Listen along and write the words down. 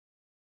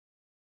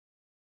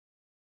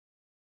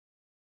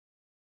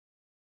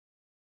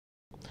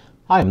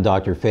Hi, I'm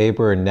Dr.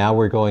 Faber, and now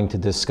we're going to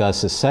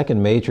discuss a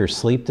second major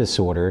sleep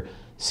disorder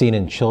seen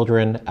in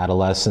children,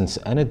 adolescents,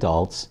 and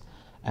adults,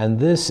 and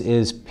this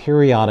is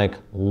periodic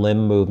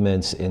limb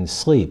movements in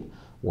sleep,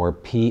 or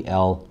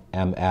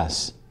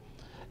PLMS.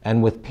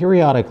 And with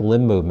periodic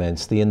limb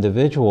movements, the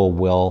individual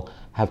will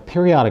have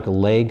periodic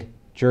leg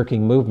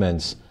jerking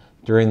movements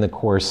during the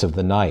course of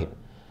the night.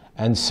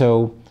 And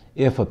so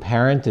if a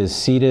parent is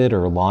seated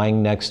or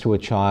lying next to a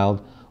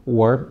child,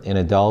 or in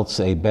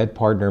adults, a bed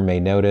partner may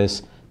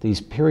notice these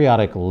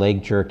periodic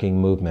leg jerking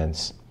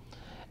movements.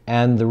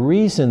 And the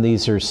reason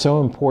these are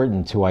so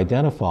important to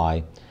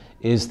identify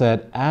is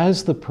that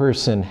as the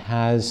person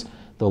has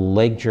the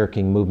leg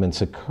jerking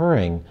movements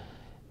occurring,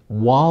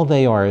 while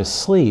they are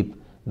asleep,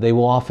 they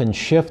will often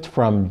shift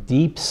from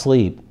deep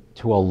sleep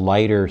to a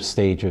lighter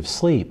stage of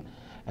sleep.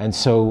 And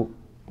so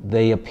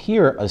they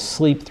appear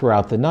asleep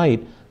throughout the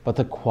night, but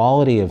the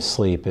quality of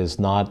sleep is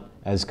not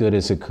as good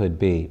as it could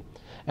be.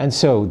 And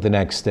so the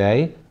next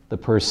day, the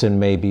person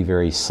may be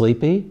very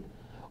sleepy,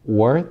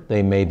 or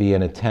they may be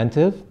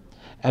inattentive.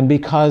 And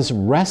because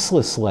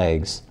restless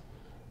legs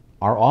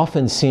are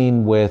often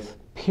seen with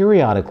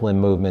periodic limb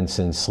movements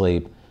in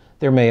sleep,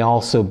 there may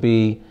also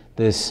be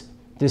this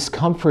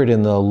discomfort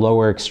in the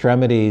lower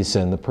extremities,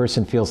 and the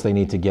person feels they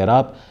need to get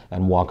up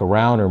and walk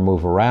around or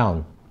move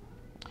around.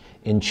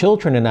 In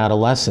children and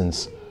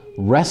adolescents,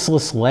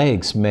 restless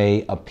legs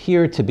may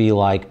appear to be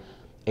like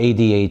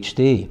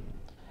ADHD,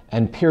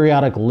 and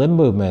periodic limb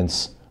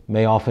movements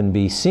may often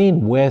be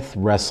seen with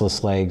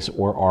restless legs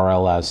or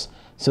RLS.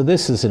 So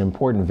this is an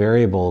important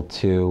variable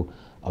to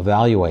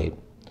evaluate.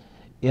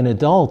 In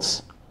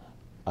adults,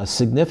 a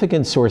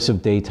significant source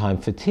of daytime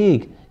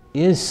fatigue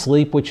is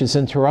sleep which is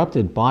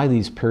interrupted by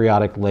these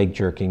periodic leg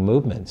jerking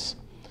movements.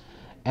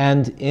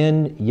 And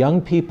in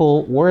young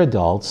people or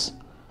adults,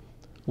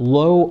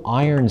 low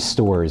iron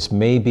stores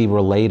may be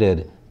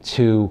related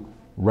to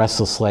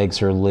restless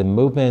legs or limb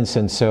movements,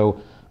 and so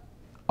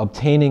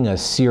obtaining a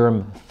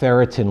serum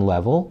ferritin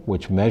level,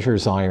 which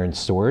measures iron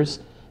stores,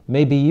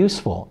 may be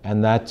useful,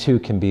 and that too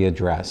can be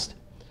addressed.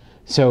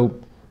 So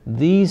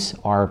these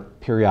are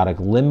periodic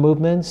limb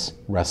movements,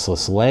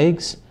 restless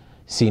legs,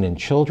 seen in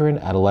children,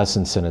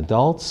 adolescents, and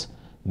adults,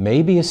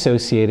 may be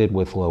associated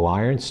with low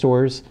iron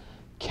stores,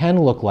 can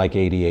look like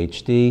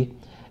ADHD,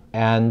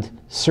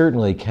 and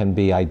certainly can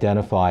be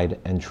identified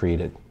and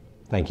treated.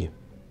 Thank you.